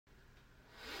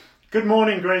Good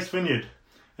morning, Grace Vineyard,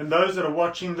 and those that are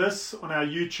watching this on our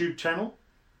YouTube channel.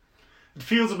 It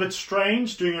feels a bit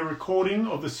strange doing a recording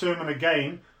of the sermon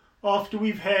again after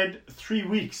we've had 3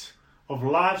 weeks of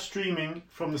live streaming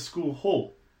from the school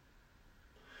hall.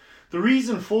 The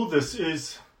reason for this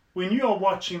is when you are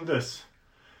watching this,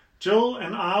 Jill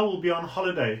and I will be on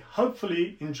holiday,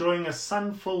 hopefully enjoying a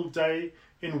sun-filled day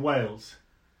in Wales.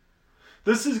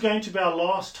 This is going to be our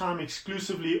last time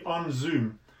exclusively on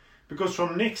Zoom, because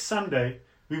from next Sunday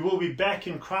we will be back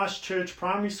in Christchurch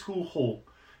Primary School Hall,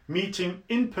 meeting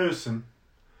in person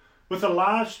with a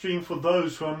live stream for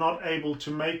those who are not able to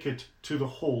make it to the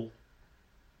hall.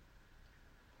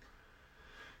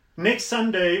 Next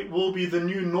Sunday will be the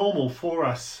new normal for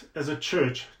us as a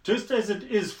church, just as it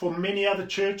is for many other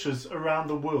churches around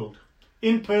the world.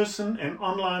 In-person and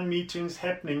online meetings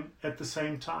happening at the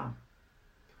same time.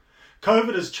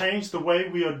 COVID has changed the way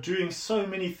we are doing so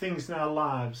many things in our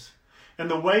lives, and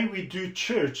the way we do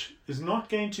church is not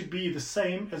going to be the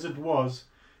same as it was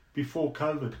before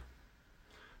COVID.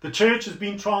 The church has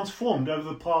been transformed over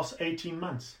the past 18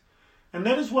 months, and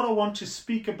that is what I want to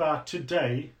speak about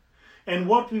today, and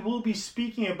what we will be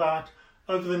speaking about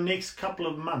over the next couple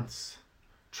of months.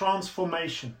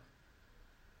 Transformation.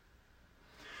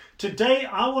 Today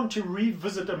I want to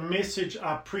revisit a message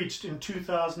I preached in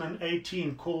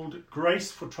 2018 called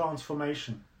Grace for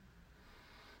Transformation.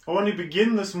 I want to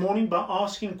begin this morning by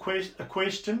asking a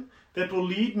question that will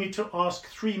lead me to ask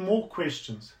 3 more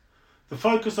questions. The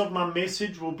focus of my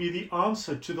message will be the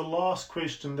answer to the last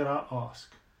question that I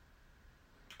ask.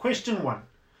 Question 1.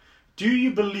 Do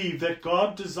you believe that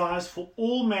God desires for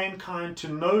all mankind to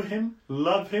know Him,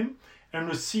 love Him, and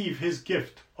receive His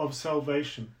gift of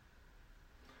salvation?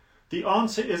 The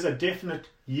answer is a definite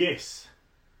yes.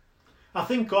 I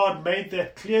think God made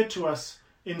that clear to us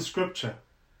in Scripture.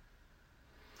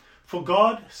 For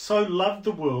God so loved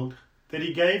the world that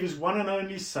He gave His one and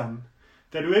only Son,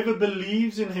 that whoever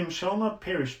believes in Him shall not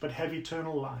perish but have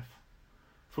eternal life.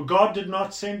 For God did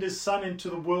not send His Son into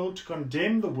the world to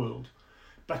condemn the world,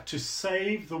 but to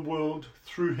save the world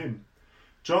through Him.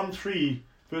 John 3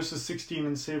 verses 16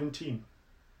 and 17.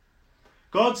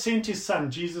 God sent His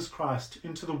Son, Jesus Christ,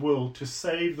 into the world to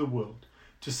save the world,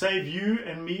 to save you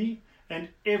and me and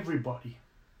everybody.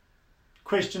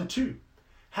 Question 2.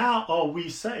 How are we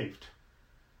saved?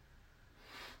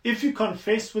 If you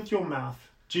confess with your mouth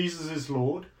Jesus is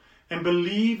Lord and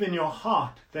believe in your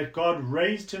heart that God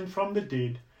raised Him from the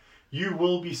dead, you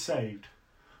will be saved.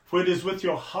 For it is with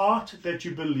your heart that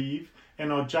you believe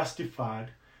and are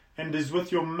justified, and it is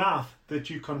with your mouth that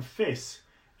you confess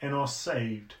and are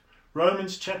saved.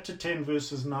 Romans chapter 10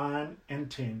 verses 9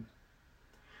 and 10.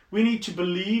 We need to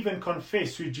believe and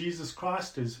confess who Jesus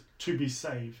Christ is to be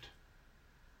saved.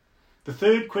 The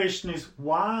third question is,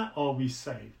 why are we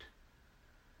saved?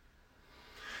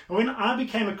 When I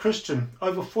became a Christian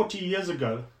over 40 years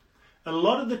ago, a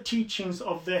lot of the teachings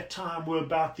of that time were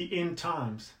about the end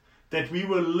times, that we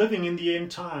were living in the end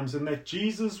times and that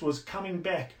Jesus was coming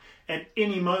back at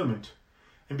any moment.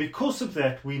 And because of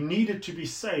that, we needed to be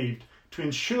saved to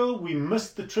ensure we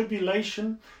missed the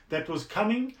tribulation that was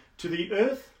coming to the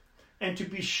earth and to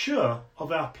be sure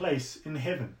of our place in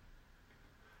heaven.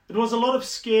 It was a lot of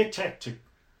scare tactic.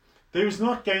 There is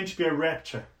not going to be a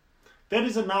rapture. That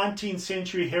is a 19th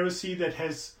century heresy that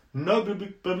has no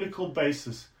biblical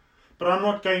basis, but I'm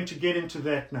not going to get into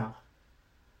that now.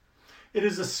 It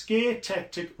is a scare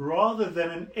tactic rather than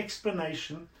an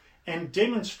explanation and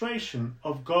demonstration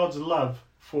of God's love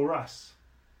for us.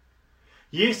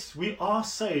 Yes, we are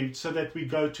saved so that we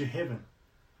go to heaven,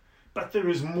 but there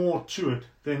is more to it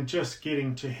than just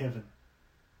getting to heaven.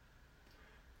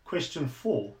 Question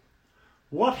 4.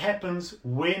 What happens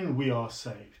when we are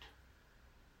saved?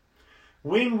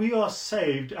 When we are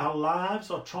saved, our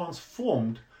lives are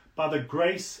transformed by the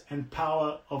grace and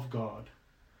power of God.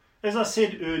 As I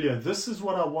said earlier, this is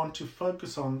what I want to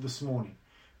focus on this morning.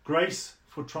 Grace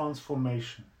for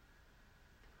transformation.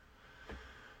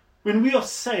 When we are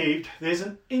saved, there's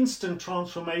an instant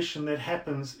transformation that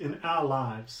happens in our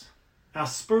lives. Our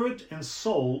spirit and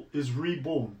soul is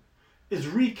reborn, is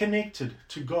reconnected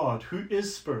to God, who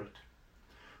is spirit.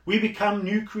 We become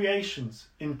new creations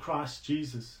in Christ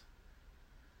Jesus.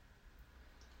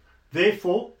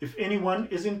 Therefore, if anyone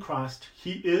is in Christ,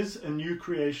 he is a new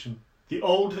creation. The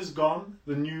old has gone,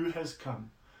 the new has come.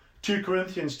 2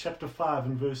 Corinthians chapter 5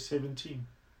 and verse 17.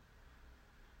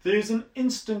 There is an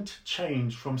instant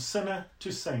change from sinner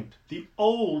to saint. The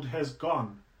old has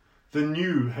gone, the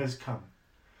new has come.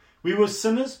 We were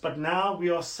sinners, but now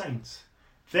we are saints.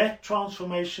 That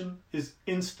transformation is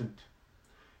instant.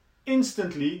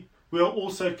 Instantly, we are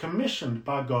also commissioned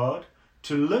by God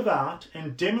to live out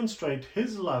and demonstrate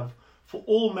his love for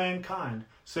all mankind,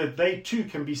 so that they too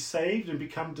can be saved and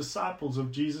become disciples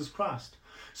of Jesus Christ,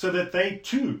 so that they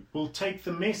too will take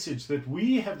the message that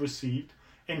we have received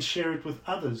and share it with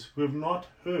others who have not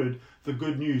heard the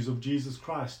good news of Jesus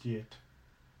Christ yet.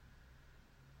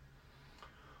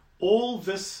 All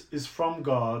this is from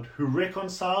God, who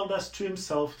reconciled us to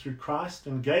himself through Christ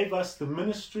and gave us the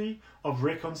ministry of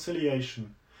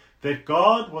reconciliation, that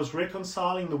God was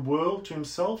reconciling the world to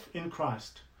himself in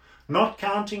Christ, not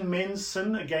counting men's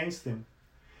sin against them.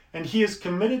 And he has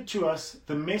committed to us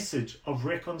the message of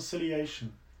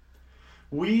reconciliation.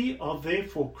 We are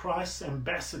therefore Christ's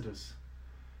ambassadors,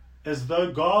 as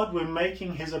though God were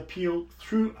making his appeal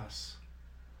through us.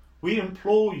 We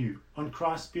implore you on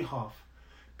Christ's behalf,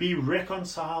 be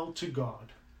reconciled to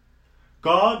God.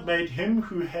 God made him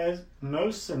who has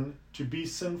no sin to be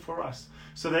sin for us,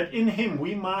 so that in him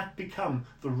we might become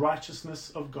the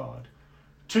righteousness of God.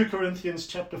 2 Corinthians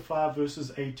chapter 5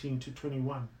 verses 18 to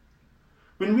 21.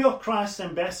 When we are Christ's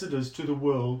ambassadors to the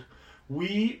world,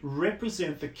 we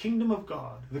represent the kingdom of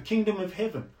God, the kingdom of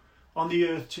heaven on the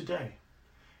earth today.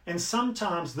 And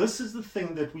sometimes this is the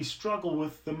thing that we struggle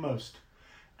with the most,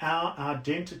 our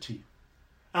identity.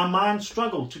 Our minds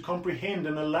struggle to comprehend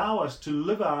and allow us to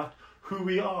live out who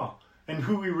we are and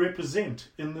who we represent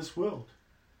in this world.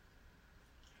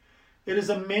 It is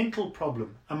a mental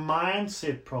problem, a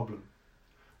mindset problem.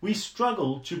 We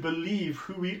struggle to believe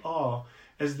who we are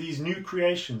as these new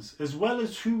creations, as well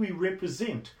as who we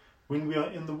represent when we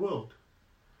are in the world.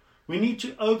 We need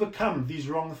to overcome these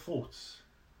wrong thoughts.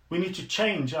 We need to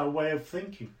change our way of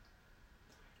thinking.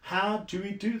 How do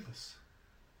we do this?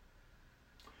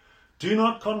 Do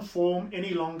not conform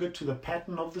any longer to the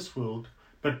pattern of this world,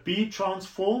 but be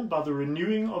transformed by the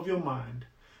renewing of your mind.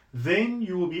 Then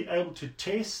you will be able to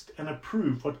test and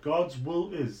approve what God's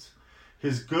will is,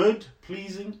 his good,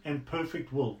 pleasing, and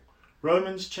perfect will.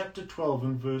 Romans chapter 12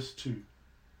 and verse 2.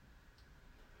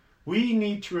 We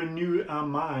need to renew our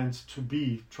minds to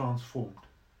be transformed.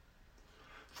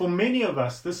 For many of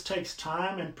us, this takes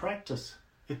time and practice.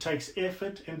 It takes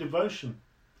effort and devotion.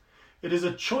 It is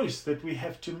a choice that we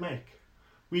have to make.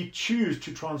 We choose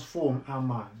to transform our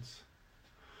minds.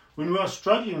 When we are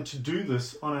struggling to do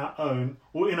this on our own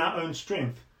or in our own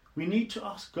strength, we need to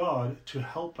ask God to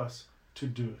help us to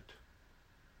do it.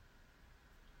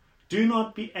 Do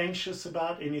not be anxious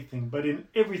about anything, but in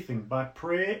everything, by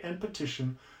prayer and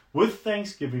petition, with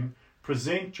thanksgiving,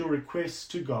 present your requests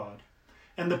to God.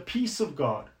 And the peace of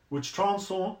God, which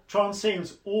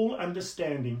transcends all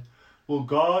understanding, will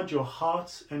guard your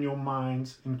hearts and your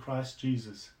minds in Christ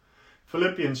Jesus.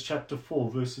 Philippians chapter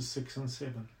 4, verses 6 and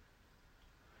 7.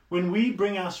 When we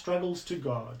bring our struggles to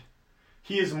God,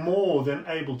 he is more than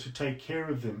able to take care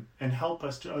of them and help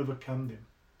us to overcome them.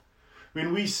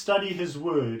 When we study his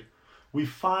word, we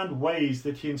find ways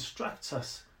that he instructs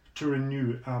us to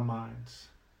renew our minds.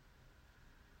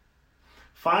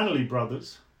 Finally,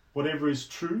 brothers, whatever is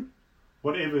true,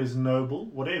 whatever is noble,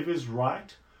 whatever is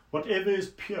right, whatever is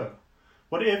pure,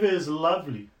 whatever is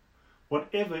lovely,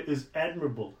 whatever is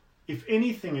admirable, if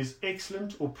anything is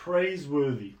excellent or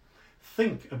praiseworthy,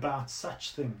 think about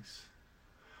such things.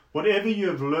 Whatever you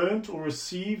have learnt or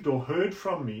received or heard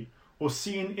from me or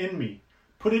seen in me,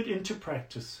 put it into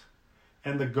practice,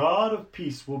 and the God of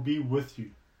peace will be with you.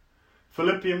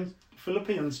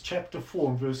 Philippians chapter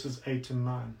 4, verses 8 and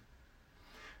 9.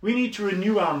 We need to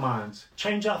renew our minds,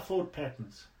 change our thought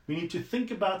patterns. We need to think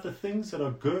about the things that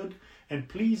are good and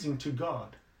pleasing to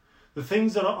God, the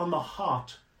things that are on the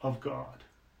heart of God.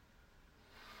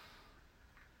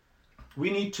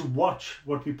 We need to watch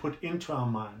what we put into our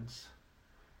minds.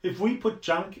 If we put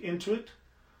junk into it,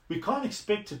 we can't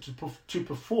expect it to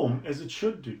perform as it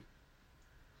should do.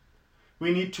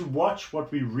 We need to watch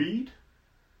what we read.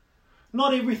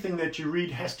 Not everything that you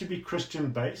read has to be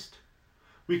Christian-based.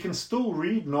 We can still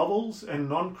read novels and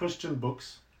non-Christian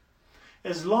books,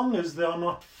 as long as they are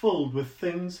not filled with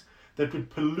things that would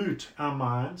pollute our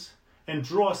minds and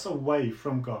draw us away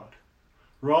from God,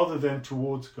 rather than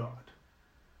towards God.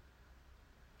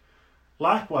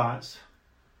 Likewise,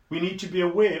 we need to be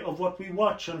aware of what we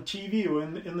watch on TV or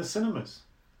in the cinemas.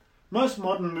 Most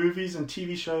modern movies and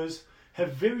TV shows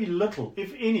have very little,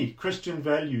 if any, Christian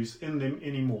values in them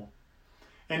anymore,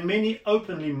 and many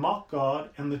openly mock God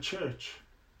and the church.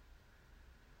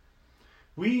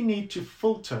 We need to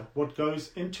filter what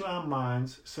goes into our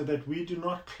minds so that we do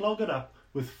not clog it up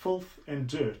with filth and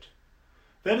dirt.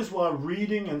 That is why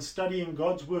reading and studying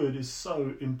God's Word is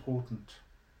so important.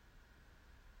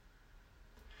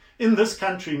 In this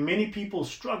country, many people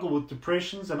struggle with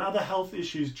depressions and other health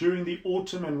issues during the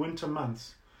autumn and winter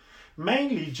months.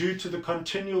 mainly due to the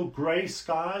continual grey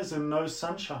skies and no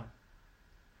sunshine.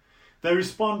 They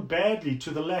respond badly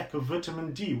to the lack of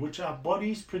vitamin D, which our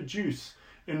bodies produce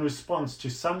in response to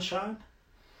sunshine,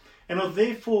 and are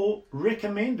therefore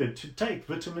recommended to take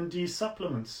vitamin D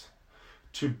supplements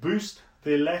to boost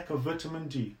their lack of vitamin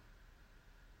D.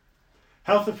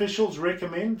 Health officials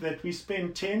recommend that we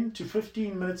spend 10 to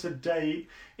 15 minutes a day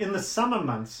in the summer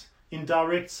months in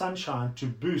direct sunshine to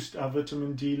boost our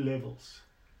vitamin D levels.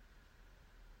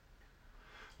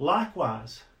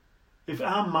 Likewise, if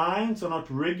our minds are not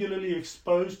regularly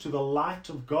exposed to the light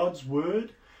of God's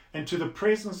Word and to the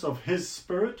presence of His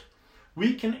Spirit,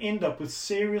 we can end up with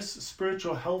serious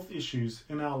spiritual health issues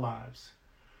in our lives.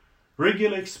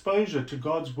 Regular exposure to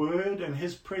God's Word and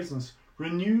His presence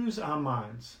renews our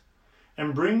minds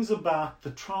and brings about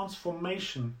the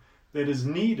transformation that is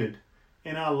needed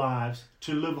in our lives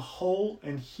to live whole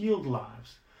and healed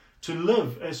lives, to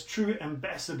live as true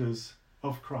ambassadors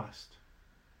of Christ.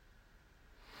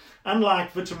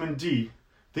 Unlike vitamin D,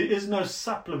 there is no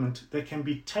supplement that can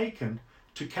be taken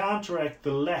to counteract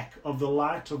the lack of the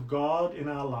light of God in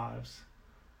our lives.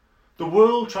 The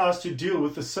world tries to deal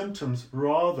with the symptoms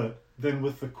rather than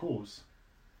with the cause.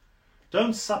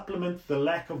 Don't supplement the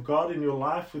lack of God in your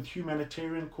life with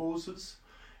humanitarian causes,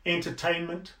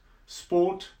 entertainment,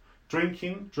 sport,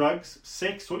 drinking, drugs,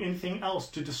 sex, or anything else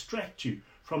to distract you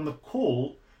from the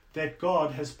call that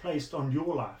God has placed on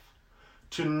your life,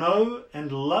 to know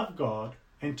and love God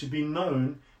and to be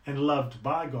known and loved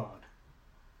by God.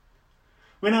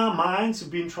 When our minds have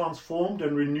been transformed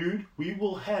and renewed, we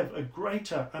will have a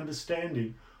greater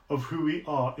understanding of who we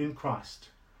are in Christ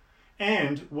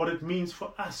and what it means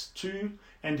for us to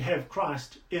and have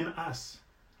Christ in us.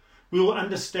 We will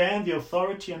understand the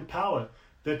authority and power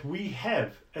that we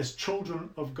have as children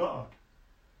of God.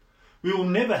 We will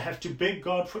never have to beg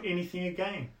God for anything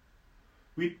again.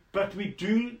 But we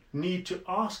do need to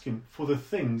ask Him for the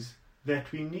things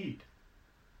that we need.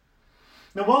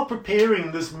 Now, while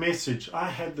preparing this message, I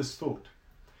had this thought.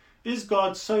 Is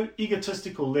God so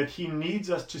egotistical that He needs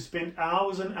us to spend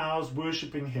hours and hours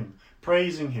worshipping Him,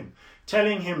 praising Him,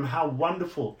 telling Him how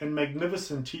wonderful and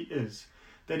magnificent He is,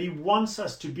 that He wants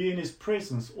us to be in His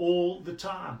presence all the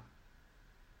time?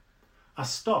 I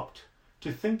stopped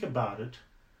to think about it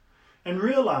and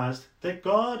realized that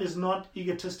God is not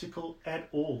egotistical at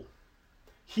all.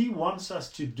 He wants us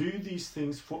to do these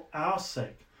things for our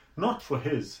sake, not for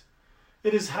His.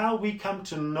 It is how we come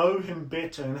to know Him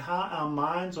better and how our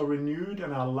minds are renewed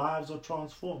and our lives are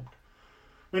transformed.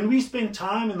 When we spend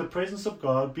time in the presence of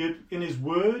God, be it in His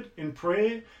Word, in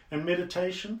prayer and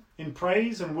meditation, in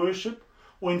praise and worship,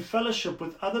 or in fellowship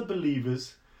with other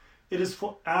believers, it is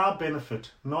for our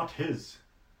benefit, not His.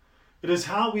 It is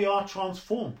how we are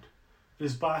transformed. It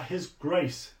is by His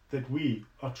grace that we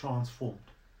are transformed.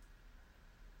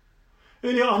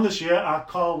 Earlier on this year, our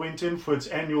car went in for its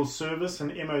annual service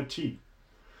and MOT.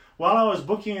 While I was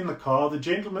booking in the car, the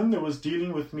gentleman that was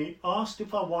dealing with me asked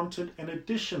if I wanted an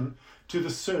addition to the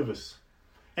service,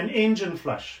 an engine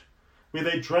flush, where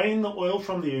they drain the oil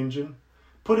from the engine,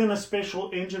 put in a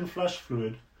special engine flush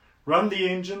fluid, run the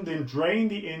engine, then drain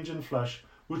the engine flush,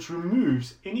 which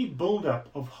removes any buildup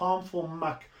of harmful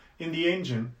muck in the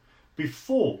engine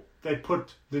before they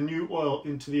put the new oil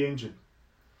into the engine.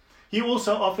 He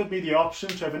also offered me the option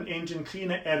to have an engine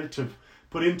cleaner additive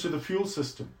put into the fuel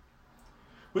system,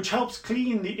 which helps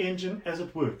clean the engine as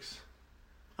it works.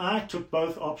 I took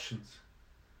both options.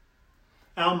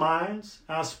 Our minds,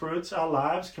 our spirits, our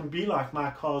lives can be like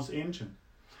my car's engine,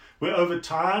 where over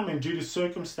time and due to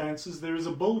circumstances there is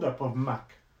a buildup of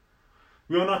muck.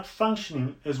 We are not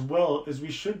functioning as well as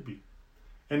we should be,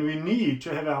 and we need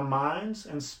to have our minds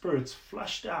and spirits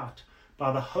flushed out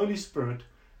by the Holy Spirit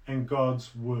and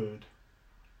God's Word.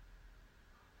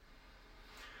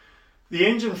 The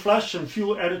engine flush and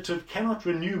fuel additive cannot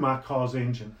renew my car's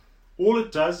engine. All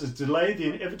it does is delay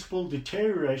the inevitable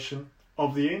deterioration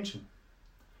of the engine.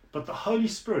 But the Holy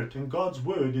Spirit and God's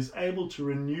Word is able to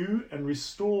renew and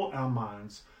restore our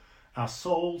minds, our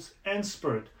souls and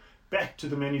spirit back to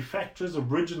the manufacturer's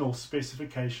original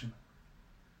specification.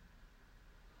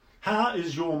 How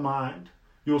is your mind,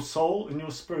 your soul and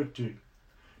your spirit doing?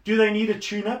 Do they need a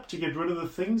tune-up to get rid of the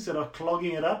things that are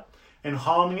clogging it up and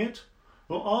harming it?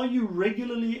 Or are you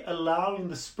regularly allowing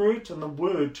the Spirit and the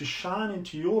Word to shine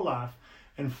into your life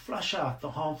and flush out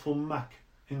the harmful muck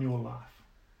in your life?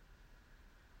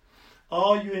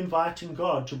 Are you inviting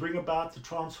God to bring about the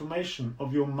transformation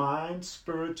of your mind,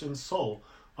 spirit, and soul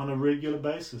on a regular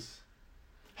basis?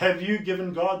 Have you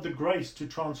given God the grace to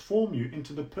transform you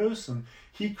into the person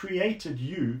He created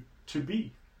you to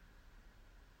be?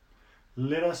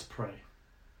 Let us pray.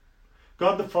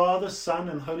 God the Father, Son,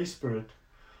 and Holy Spirit,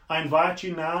 I invite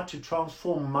you now to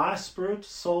transform my spirit,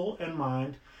 soul, and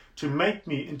mind to make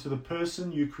me into the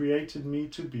person you created me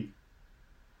to be.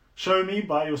 Show me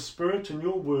by your Spirit and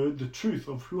your word the truth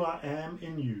of who I am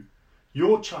in you,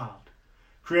 your child,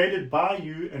 created by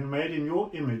you and made in your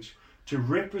image to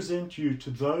represent you to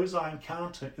those I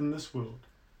encounter in this world.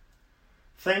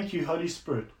 Thank you, Holy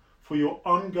Spirit, for your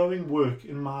ongoing work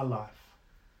in my life.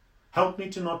 Help me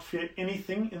to not fear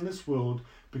anything in this world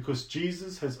because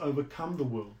Jesus has overcome the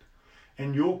world,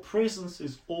 and your presence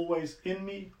is always in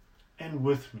me and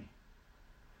with me.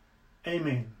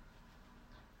 Amen.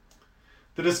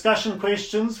 The discussion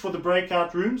questions for the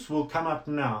breakout rooms will come up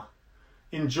now.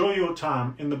 Enjoy your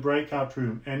time in the breakout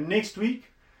room, and next week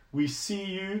we see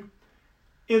you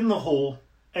in the hall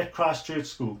at Christ Church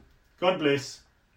School. God bless.